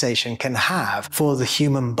relaxation can have for the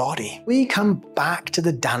human body. We come back to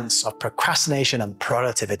the dance of procrastination and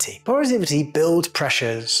productivity. Productivity builds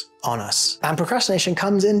pressures on us, and procrastination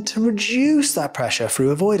comes in to reduce that pressure through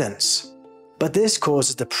avoidance. But this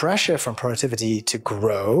causes the pressure from productivity to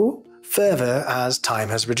grow further as time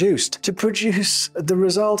has reduced, to produce the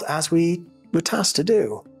result as we were tasked to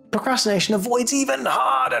do. Procrastination avoids even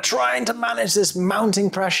harder trying to manage this mounting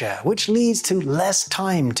pressure, which leads to less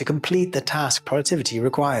time to complete the task productivity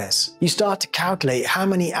requires. You start to calculate how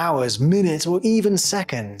many hours, minutes, or even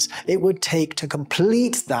seconds it would take to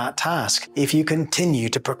complete that task if you continue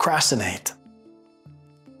to procrastinate.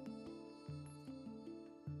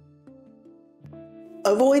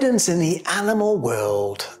 Avoidance in the animal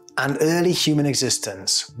world and early human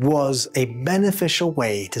existence was a beneficial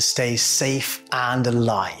way to stay safe and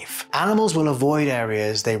alive. Animals will avoid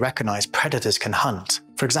areas they recognize predators can hunt.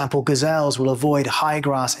 For example, gazelles will avoid high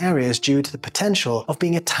grass areas due to the potential of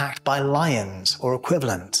being attacked by lions or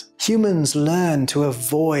equivalent. Humans learn to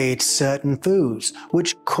avoid certain foods,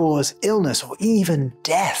 which cause illness or even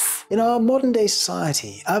death. In our modern day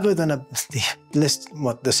society, other than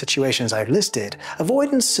the situations I've listed,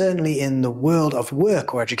 avoidance certainly in the world of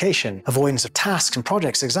work or education, avoidance of tasks and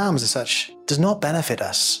projects, exams and such, does not benefit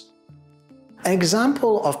us. An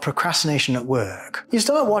example of procrastination at work. You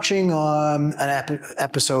start watching an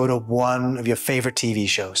episode of one of your favorite TV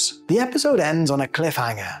shows. The episode ends on a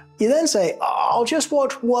cliffhanger. You then say, I'll just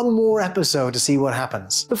watch one more episode to see what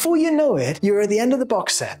happens. Before you know it, you're at the end of the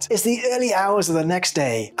box set. It's the early hours of the next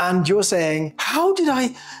day, and you're saying, how did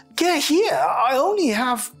I get here? I only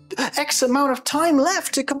have X amount of time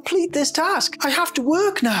left to complete this task. I have to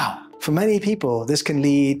work now. For many people, this can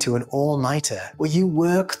lead to an all-nighter where you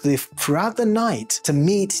work throughout the night to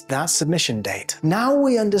meet that submission date. Now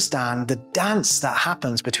we understand the dance that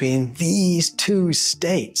happens between these two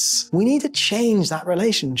states. We need to change that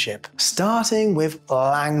relationship. Starting with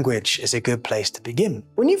language is a good place to begin.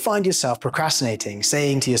 When you find yourself procrastinating,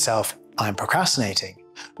 saying to yourself, I'm procrastinating,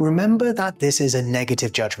 remember that this is a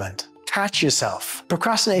negative judgment. Catch yourself.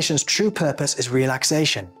 Procrastination's true purpose is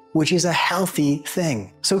relaxation, which is a healthy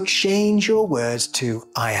thing. So change your words to,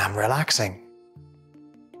 I am relaxing.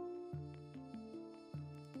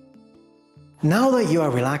 Now that you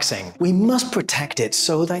are relaxing, we must protect it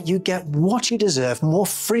so that you get what you deserve more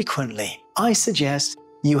frequently. I suggest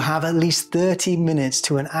you have at least 30 minutes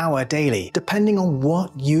to an hour daily, depending on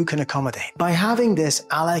what you can accommodate. By having this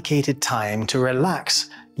allocated time to relax,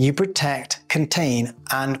 you protect contain,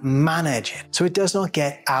 and manage it so it does not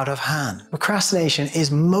get out of hand. Procrastination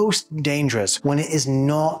is most dangerous when it is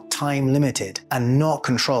not time limited and not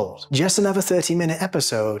controlled. Just another 30-minute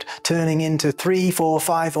episode turning into 3, 4,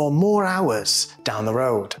 5 or more hours down the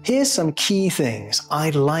road. Here's some key things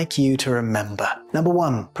I'd like you to remember. Number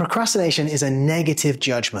 1, procrastination is a negative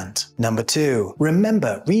judgment. Number 2,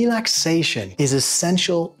 remember, relaxation is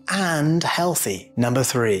essential and healthy. Number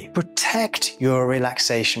 3, protect your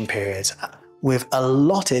relaxation periods with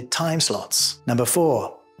allotted time slots. Number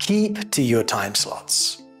 4, keep to your time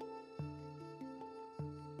slots.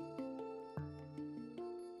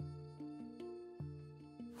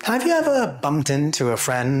 Have you ever bumped into a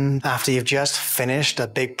friend after you've just finished a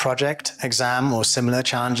big project, exam, or similar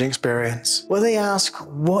challenging experience, where they ask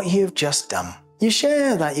what you've just done? You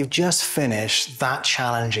share that you've just finished that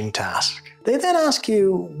challenging task. They then ask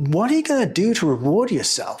you, what are you going to do to reward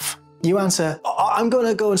yourself? You answer, I'm going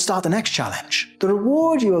to go and start the next challenge. The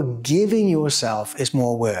reward you are giving yourself is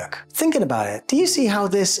more work. Thinking about it, do you see how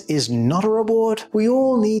this is not a reward? We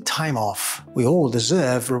all need time off. We all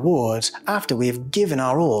deserve rewards after we've given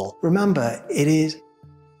our all. Remember, it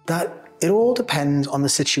all depends on the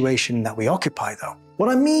situation that we occupy though. What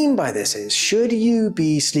I mean by this is, should you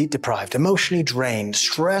be sleep deprived, emotionally drained,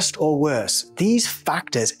 stressed or worse, these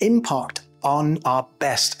factors impact on our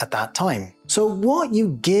best at that time. So what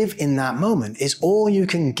you give in that moment is all you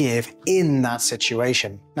can give in that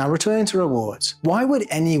situation. Now returning to rewards. Why would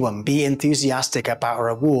anyone be enthusiastic about a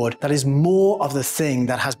reward that is more of the thing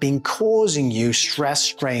that has been causing you stress,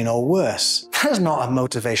 strain or worse? That is not a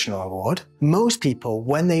motivational reward. Most people,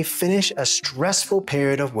 when they finish a stressful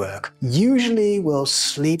period of work, usually will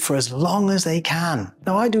sleep for as long as they can.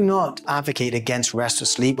 Now I do not advocate against rest or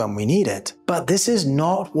sleep when we need it, but this is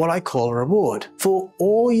not what I call a reward. For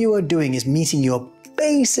all you are doing is meeting your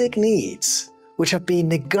basic needs, which have been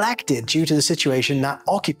neglected due to the situation that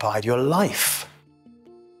occupied your life.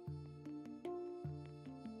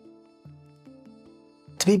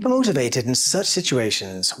 To be motivated in such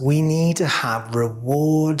situations, we need to have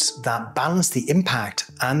rewards that balance the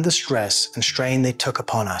impact and the stress and strain they took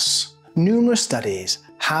upon us. Numerous studies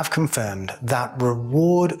have confirmed that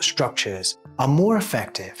reward structures are more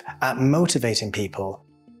effective at motivating people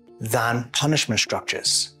than punishment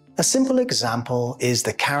structures. A simple example is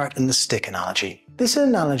the carrot and the stick analogy. This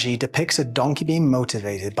analogy depicts a donkey being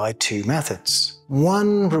motivated by two methods.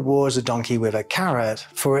 One rewards a donkey with a carrot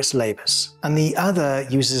for its labors, and the other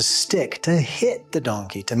uses a stick to hit the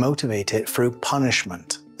donkey to motivate it through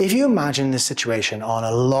punishment. If you imagine this situation on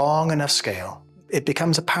a long enough scale, it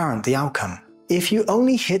becomes apparent the outcome. If you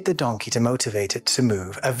only hit the donkey to motivate it to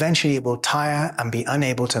move, eventually it will tire and be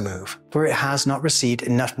unable to move, for it has not received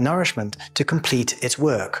enough nourishment to complete its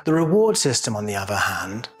work. The reward system, on the other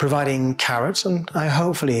hand, providing carrots and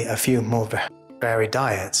hopefully a few more varied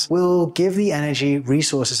diets, will give the energy,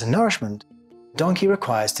 resources and nourishment the donkey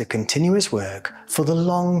requires to continue its work for the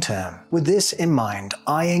long term. With this in mind,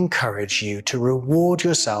 I encourage you to reward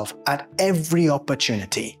yourself at every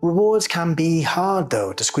opportunity. Rewards can be hard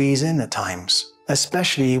though to squeeze in at times,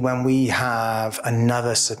 especially when we have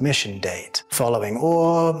another submission date following,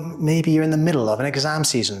 or maybe you're in the middle of an exam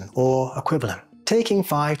season or equivalent. Taking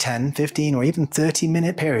 5, 10, 15 or even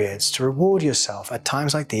 30-minute periods to reward yourself at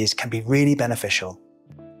times like these can be really beneficial.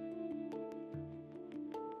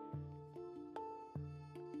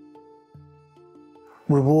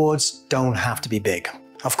 Rewards don't have to be big.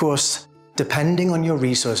 Of course, depending on your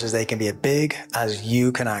resources, they can be as big as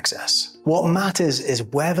you can access. What matters is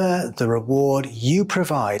whether the reward you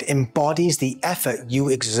provide embodies the effort you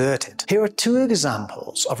exerted. Here are two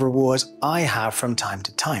examples of rewards I have from time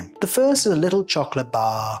to time. The first is a little chocolate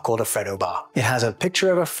bar called a Freddo bar. It has a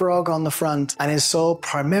picture of a frog on the front and is sold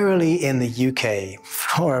primarily in the UK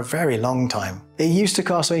for a very long time. It used to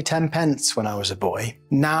cost me 10 pence when I was a boy.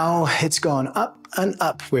 Now it's gone up and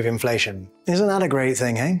up with inflation. Isn't that a great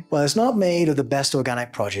thing, eh? Well, it's not made of the best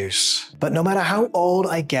organic produce, but no matter how old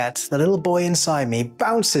I get, the little boy inside me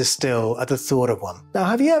bounces still at the thought of one. Now,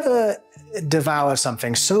 have you ever devoured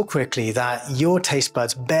something so quickly that your taste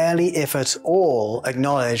buds barely, if at all,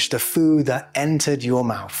 acknowledge the food that entered your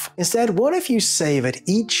mouth? Instead, what if you savored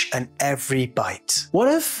each and every bite? What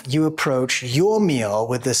if you approach your meal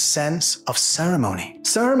with the sense of ceremony?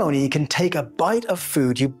 Ceremony can take a bite of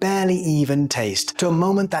food you barely even taste to a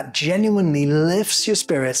moment that genuinely lifts your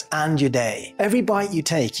spirits and your day. Every bite you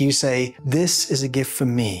take, you say, "This is a gift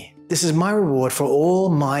from me. This is my reward for all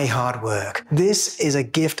my hard work. This is a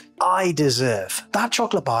gift I deserve. That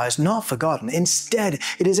chocolate bar is not forgotten. Instead,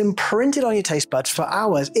 it is imprinted on your taste buds for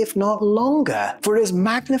hours, if not longer, for it is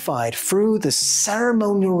magnified through the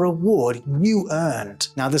ceremonial reward you earned.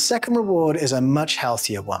 Now, the second reward is a much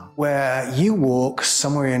healthier one, where you walk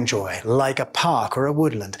somewhere you enjoy, like a park or a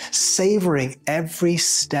woodland, savoring every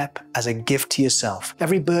step as a gift to yourself.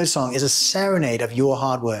 Every birdsong is a serenade of your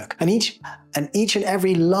hard work, and each and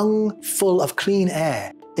every lung full of clean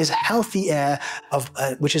air is healthy air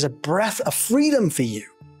which is a breath of freedom for you.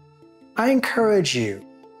 I encourage you,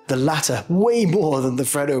 the latter way more than the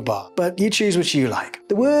Freddo bar, but you choose what you like.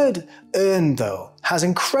 The word earn, though, has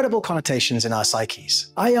incredible connotations in our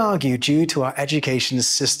psyches. I argue due to our education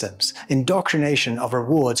system's indoctrination of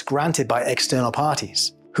rewards granted by external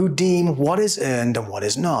parties, who deem what is earned and what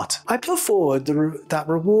is not. I put forward that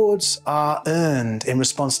rewards are earned in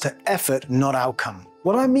response to effort, not outcome.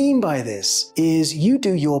 What I mean by this is you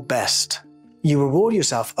do your best. You reward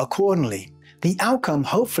yourself accordingly. The outcome,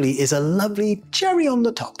 hopefully, is a lovely cherry on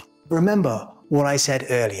the top. Remember what I said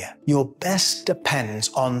earlier. Your best depends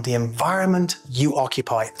on the environment you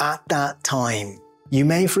occupy at that time. You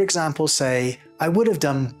may, for example, say, I would have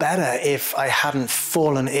done better if I hadn't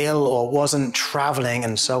fallen ill or wasn't traveling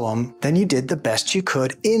and so on. Then you did the best you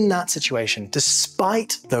could in that situation,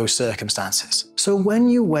 despite those circumstances. So when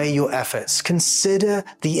you weigh your efforts, consider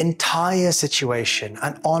the entire situation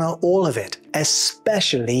and honor all of it,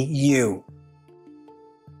 especially you.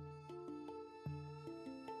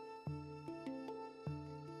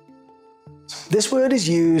 This word is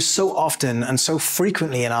used so often and so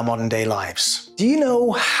frequently in our modern day lives. Do you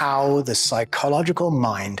know how the psychological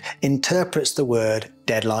mind interprets the word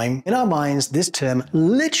deadline? In our minds, this term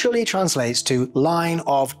literally translates to line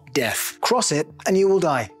of death. Cross it and you will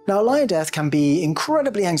die. Now, line of death can be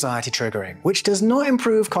incredibly anxiety triggering, which does not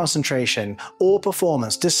improve concentration or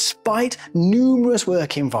performance despite numerous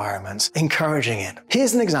work environments encouraging it.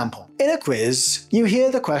 Here's an example. In a quiz, you hear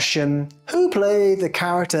the question, who played the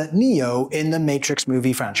character Neo in the Matrix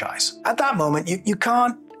movie franchise? At that moment, you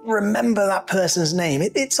can't remember that person's name.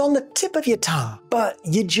 It's on the tip of your tongue, but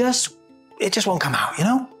it just won't come out, you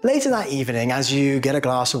know? Later that evening, as you get a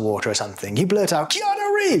glass of water or something, you blurt out,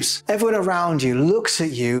 Keanu Reeves! Everyone around you looks at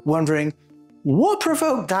you, wondering, what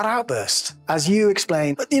provoked that outburst? As you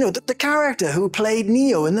explain, but the character who played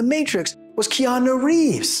Neo in The Matrix was Keanu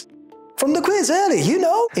Reeves. From the quiz early,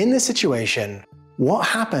 In this situation, what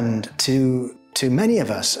happened to many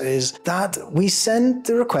of us is that we send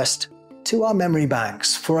the request to our memory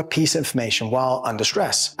banks for a piece of information while under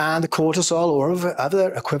stress. And the cortisol or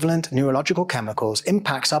other equivalent neurological chemicals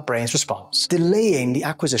impacts our brain's response, delaying the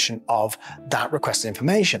acquisition of that requested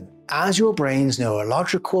information. As your brain's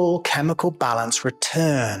neurological chemical balance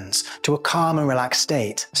returns to a calm and relaxed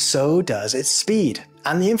state, so does its speed.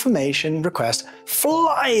 And the information request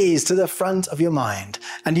flies to the front of your mind,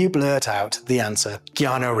 and you blurt out the answer,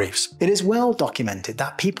 Keanu Reeves. It is well documented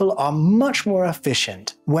that people are much more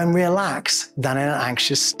efficient when relaxed than in an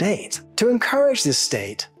anxious state. To encourage this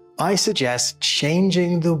state, I suggest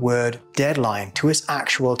changing the word deadline to its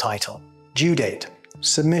actual title. Due date,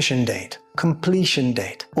 submission date, completion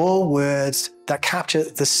date, all words that capture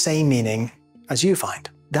the same meaning as you find.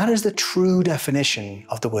 That is the true definition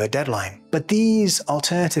of the word deadline. But these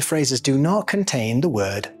alternative phrases do not contain the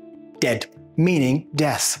word dead, meaning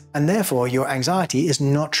death, and therefore your anxiety is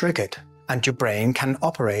not triggered, and your brain can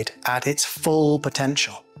operate at its full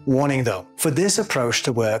potential. Warning though, for this approach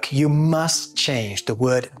to work, you must change the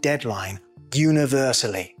word deadline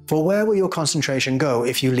universally. For where will your concentration go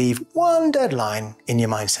if you leave one deadline in your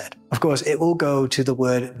mindset? Of course, it will go to the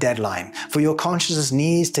word deadline, for your consciousness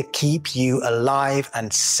needs to keep you alive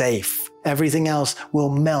and safe. Everything else will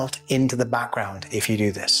melt into the background if you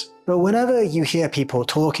do this. But whenever you hear people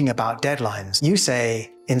talking about deadlines, you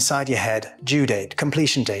say inside your head, due date,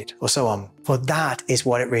 completion date, or so on, for that is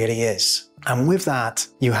what it really is. And with that,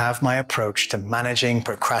 you have my approach to managing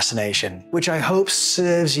procrastination, which I hope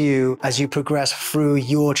serves you as you progress through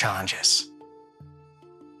your challenges.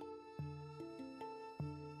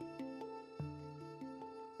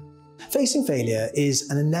 Facing failure is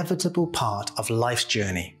an inevitable part of life's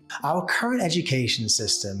journey. Our current education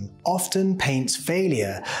system often paints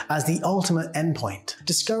failure as the ultimate endpoint,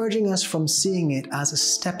 discouraging us from seeing it as a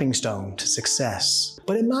stepping stone to success.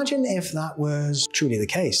 But imagine if that was truly the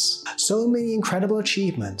case. So many incredible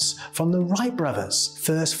achievements, from the Wright brothers'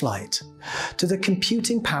 first flight to the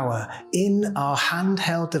computing power in our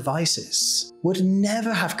handheld devices, would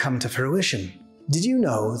never have come to fruition. Did you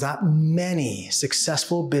know that many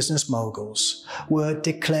successful business moguls were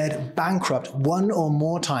declared bankrupt one or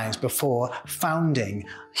more times before founding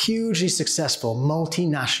hugely successful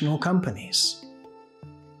multinational companies?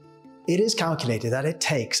 It is calculated that it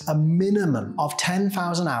takes a minimum of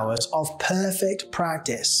 10,000 hours of perfect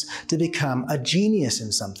practice to become a genius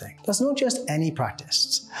in something. That's not just any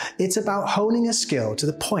practice. It's about honing a skill to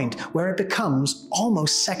the point where it becomes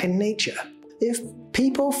almost second nature. If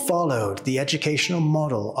people followed the educational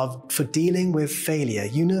model for dealing with failure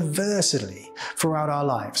universally throughout our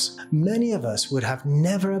lives, many of us would have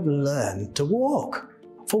never learned to walk.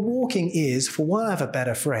 For walking is, for want of a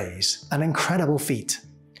better phrase, an incredible feat,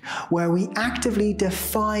 where we actively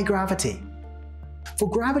defy gravity. For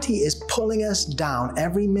gravity is pulling us down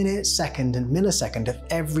every minute, second, and millisecond of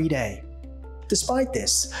every day. Despite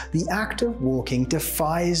this, the act of walking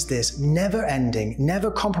defies this never-ending,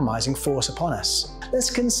 never-compromising force upon us. Let's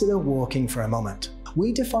consider walking for a moment.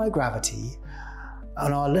 We defy gravity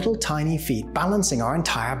on our little tiny feet, balancing our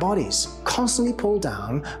entire bodies, constantly pulled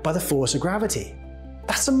down by the force of gravity.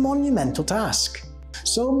 That's a monumental task.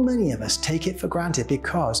 So many of us take it for granted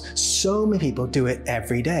because so many people do it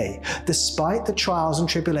every day, despite the trials and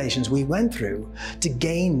tribulations we went through to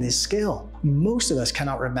gain this skill. Most of us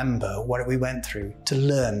cannot remember what we went through to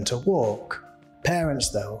learn to walk. Parents,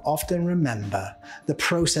 though, often remember the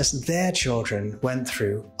process their children went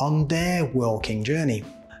through on their walking journey.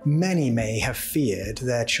 Many may have feared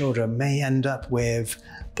their children may end up with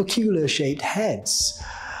peculiar-shaped heads,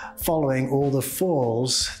 following all the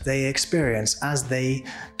falls they experienced as they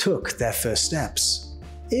took their first steps.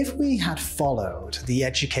 If we had followed the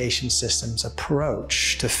education system's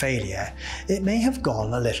approach to failure, it may have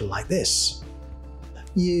gone a little like this.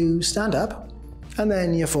 You stand up, and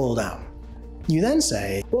then you fall down. You then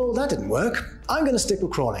say, well, that didn't work. I'm going to stick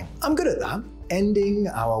with crawling. I'm good at that. Ending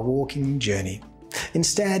our walking journey.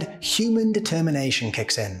 Instead, human determination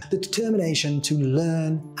kicks in. The determination to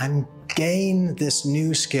learn and gain this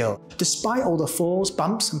new skill, despite all the falls,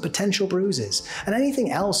 bumps, and potential bruises, and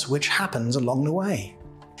anything else which happens along the way.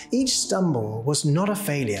 Each stumble was not a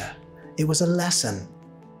failure, it was a lesson.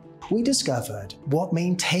 We discovered what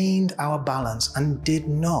maintained our balance and did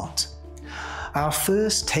not. Our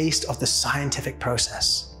first taste of the scientific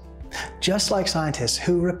process. Just like scientists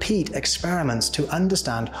who repeat experiments to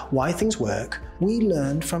understand why things work, we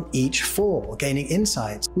learned from each fall, gaining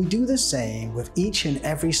insights. We do the same with each and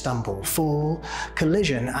every stumble, fall,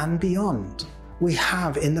 collision, and beyond we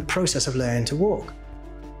have in the process of learning to walk.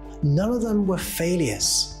 None of them were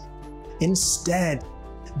failures. Instead,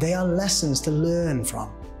 they are lessons to learn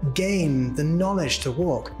from, gain the knowledge to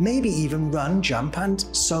walk, maybe even run, jump, and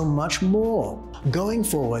so much more. Going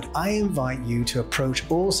forward, I invite you to approach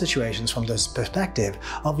all situations from this perspective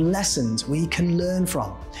of lessons we can learn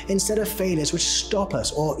from, instead of failures which stop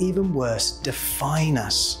us or, even worse, define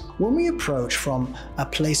us. When we approach from a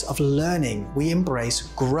place of learning, we embrace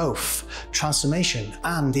growth, transformation,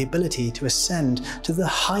 and the ability to ascend to the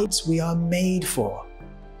heights we are made for,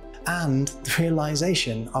 and the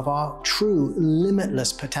realization of our true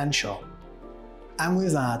limitless potential. And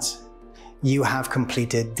with that, you have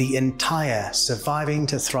completed the entire Surviving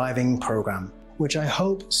to Thriving program, which I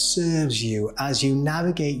hope serves you as you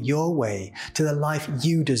navigate your way to the life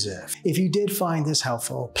you deserve. If you did find this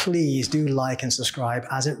helpful, please do like and subscribe,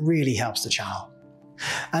 as it really helps the channel.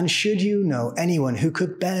 And should you know anyone who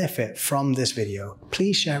could benefit from this video,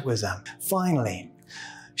 please share it with them. Finally,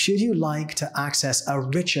 should you like to access a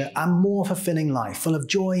richer and more fulfilling life full of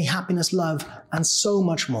joy, happiness, love, and so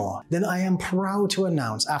much more, then I am proud to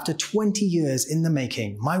announce, after 20 years in the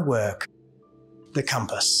making, my work, The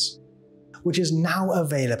Compass, which is now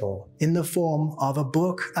available in the form of a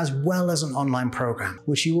book as well as an online program,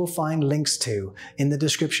 which you will find links to in the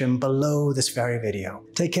description below this very video.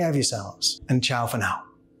 Take care of yourselves, and ciao for now.